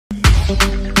So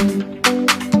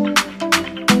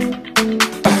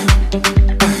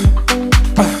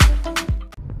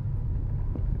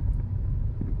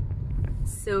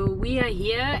we are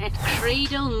here at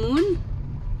Cradle Moon.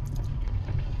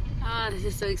 Ah, this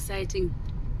is so exciting.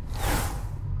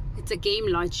 It's a game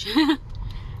lodge.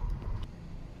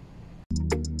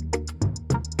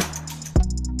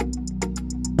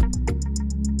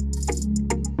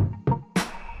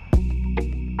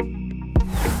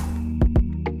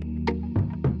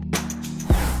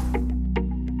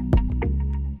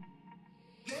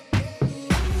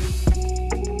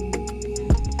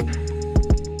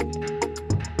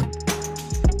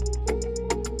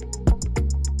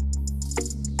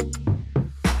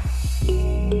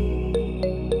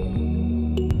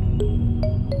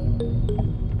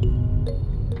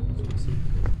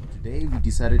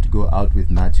 Decided to go out with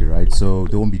Nati, right? So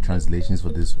there won't be translations for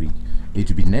this week. It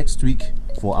will be next week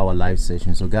for our live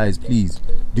session. So guys, please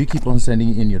do keep on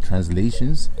sending in your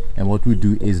translations, and what we'll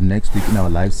do is next week in our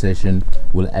live session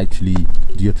we'll actually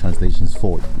do your translations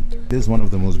for you. This is one of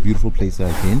the most beautiful places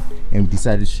I've been, and we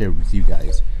decided to share it with you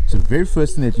guys. So the very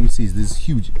first thing that you see is this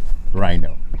huge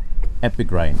rhino,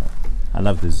 epic rhino. I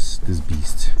love this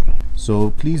beast.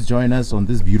 So please join us on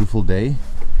this beautiful day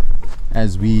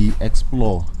as we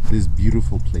explore this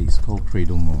beautiful place called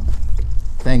Cradle Moon.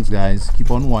 Thanks guys,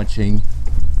 keep on watching.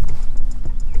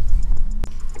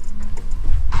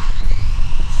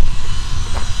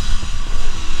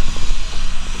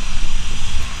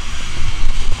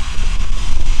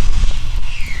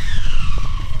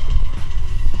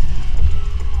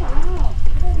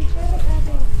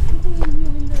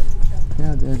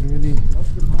 Yeah, they're really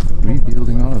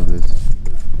rebuilding all of this.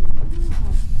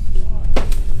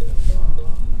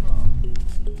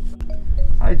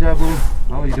 Hi Jabu,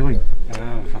 how are you doing?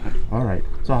 Fine. Alright,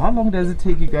 so how long does it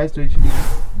take you guys to actually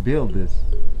build this?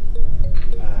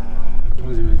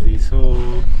 Approximately,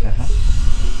 so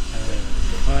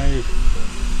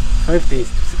 5 days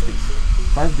to 6 days.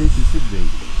 5 days to 6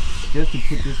 days, just to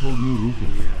put this whole new roof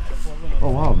in. Yeah.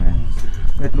 Oh wow man,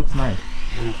 it looks nice.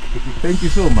 Thank you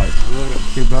so much.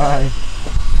 Okay, bye.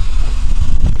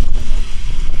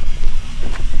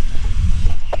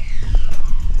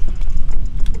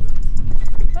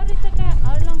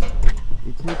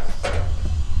 It takes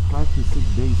 5 to 6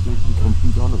 days to actually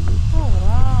complete all of this. Oh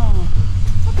wow!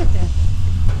 Look at that.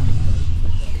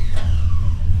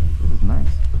 This is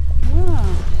nice. Yeah.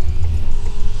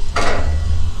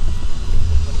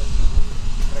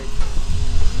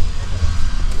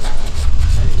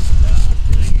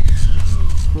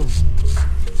 Cool.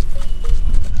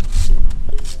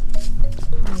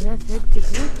 Oh, that's hectic.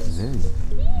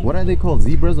 What are they called?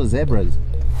 Zebras or zebras?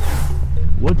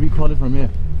 What do we call it from here?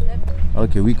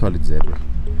 Okay, we call it zebra.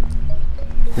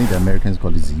 I think the Americans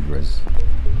call it zebras.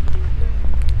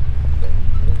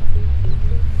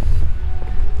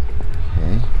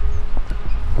 Okay.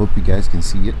 Hope you guys can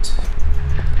see it.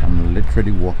 I'm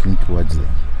literally walking towards them.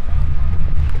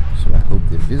 So I hope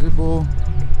they're visible,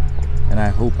 and I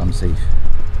hope I'm safe.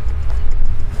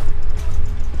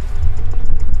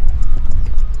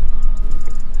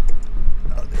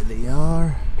 Oh, there they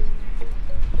are.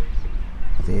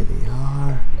 There they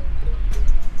are.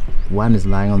 One is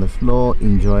lying on the floor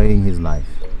enjoying his life.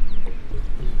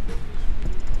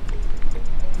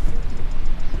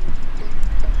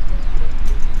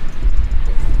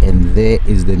 And there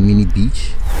is the mini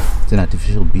beach. It's an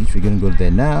artificial beach. We're gonna go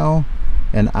there now.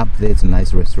 And up there it's a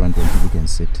nice restaurant where people can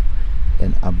sit.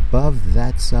 And above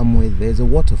that somewhere there's a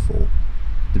waterfall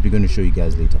that we're going to show you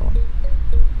guys later on.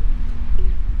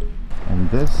 And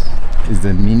this is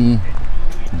the mini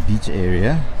beach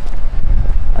area,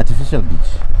 artificial beach.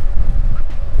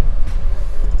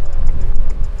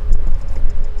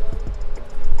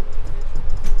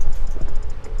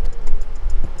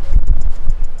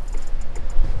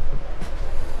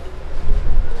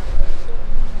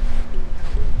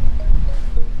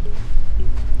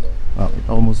 Well, it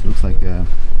almost looks like a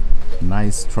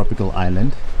nice tropical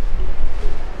island.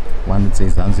 One would say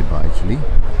Zanzibar actually.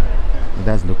 It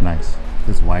does look nice.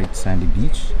 This white sandy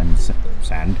beach and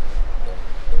sand.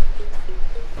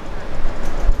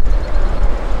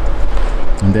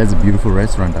 And there's a beautiful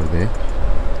restaurant out there.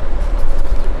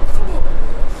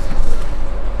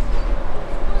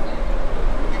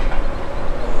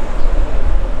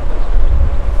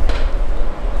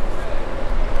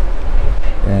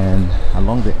 And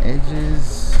along the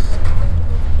edges,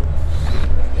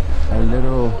 a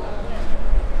little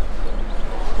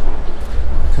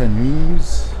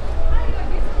canoes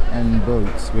and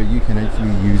boats where you can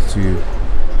actually use to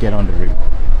get on the rig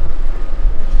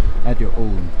at your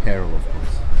own peril, of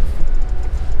course.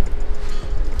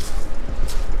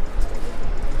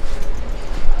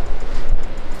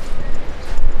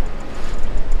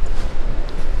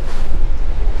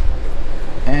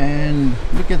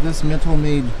 this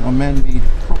metal-made or man-made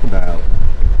crocodile.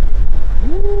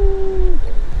 Woo.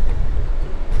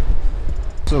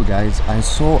 So guys, I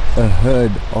saw a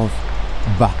herd of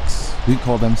bucks. We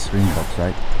call them springboks,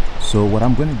 right? So what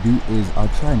I'm going to do is I'll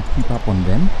try and keep up on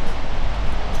them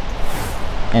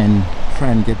and try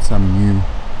and get some new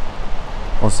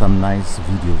or some nice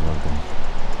videos of them.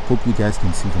 Hope you guys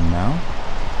can see them now.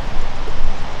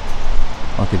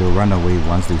 Okay, they'll run away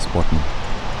once they spot me.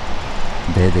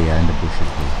 There they are in the bushes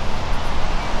there.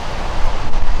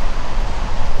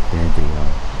 There they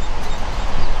are.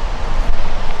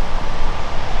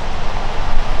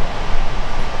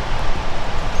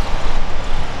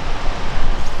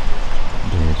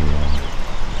 There they are.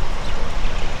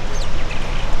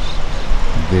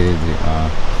 There they are.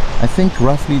 I think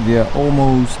roughly there are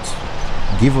almost,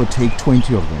 give or take,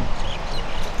 20 of them.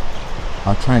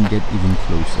 I'll try and get even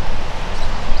closer.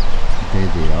 There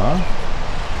they are.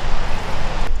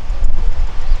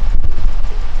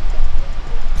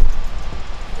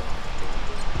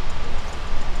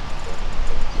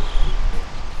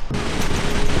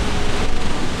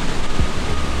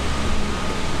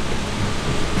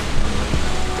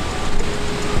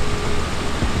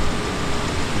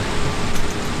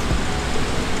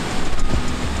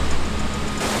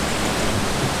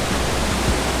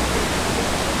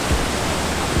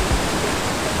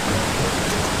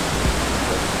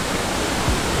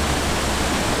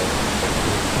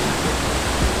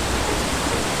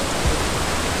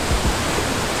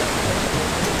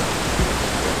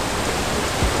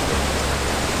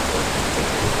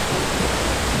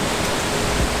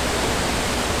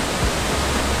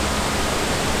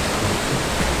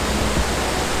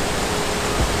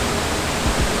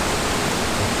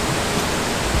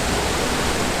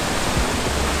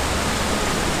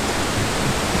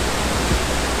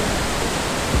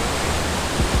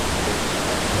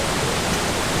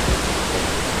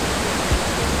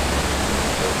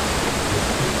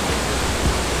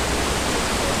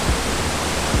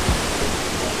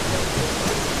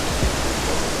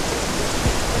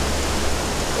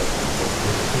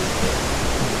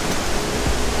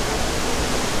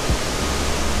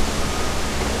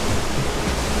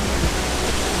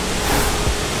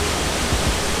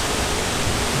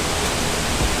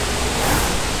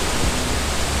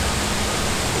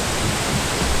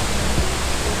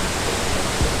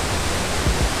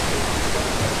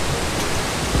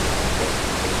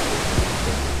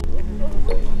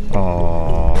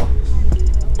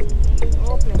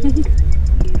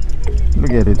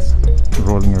 Look at it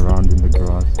rolling around in the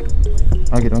grass.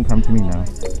 Okay, don't come to me now.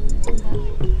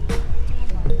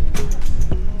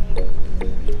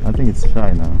 I think it's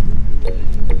shy now.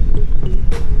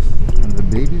 And the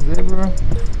baby zebra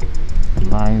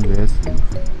lying there asleep.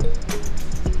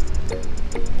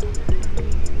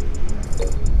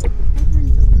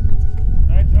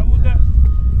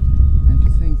 And to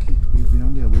think we've been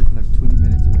on their way for like 20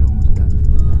 minutes and they're almost done.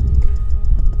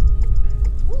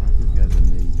 This guy's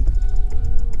amazing.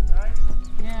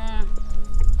 Yeah.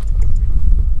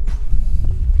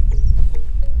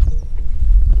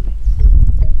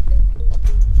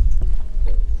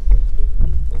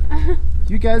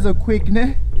 You guys are quick,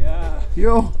 ne? Yeah.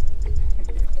 Yo.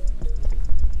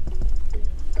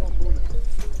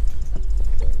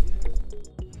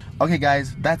 Okay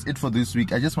guys, that's it for this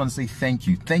week. I just want to say thank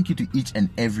you to each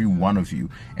and every one of you.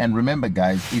 And remember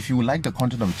guys, if you like the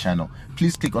content of the channel,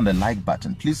 please click on the like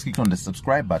button, please click on the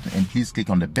subscribe button, and please click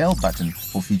on the bell button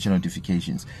for future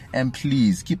notifications. And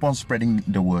please keep on spreading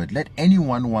the word. Let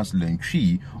anyone who wants to learn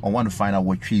Twi or want to find out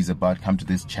what Twi is about come to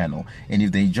this channel, and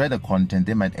if they enjoy the content,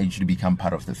 they might actually become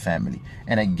part of the family.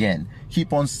 And again,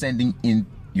 keep on sending in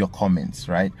your comments,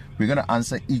 right? We're going to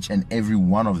answer each and every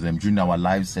one of them during our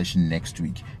live session next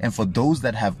week. And for those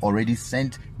that have already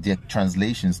sent their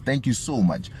translations, thank you so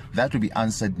much. That will be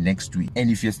answered next week. And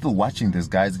if you're still watching this,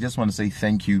 guys, I just want to say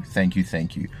thank you.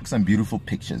 Some beautiful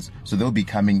pictures, so they'll be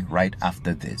coming right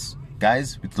after this.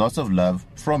 Guys, with lots of love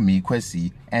from me,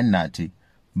 Kwesi and Nati.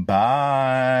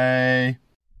 Bye.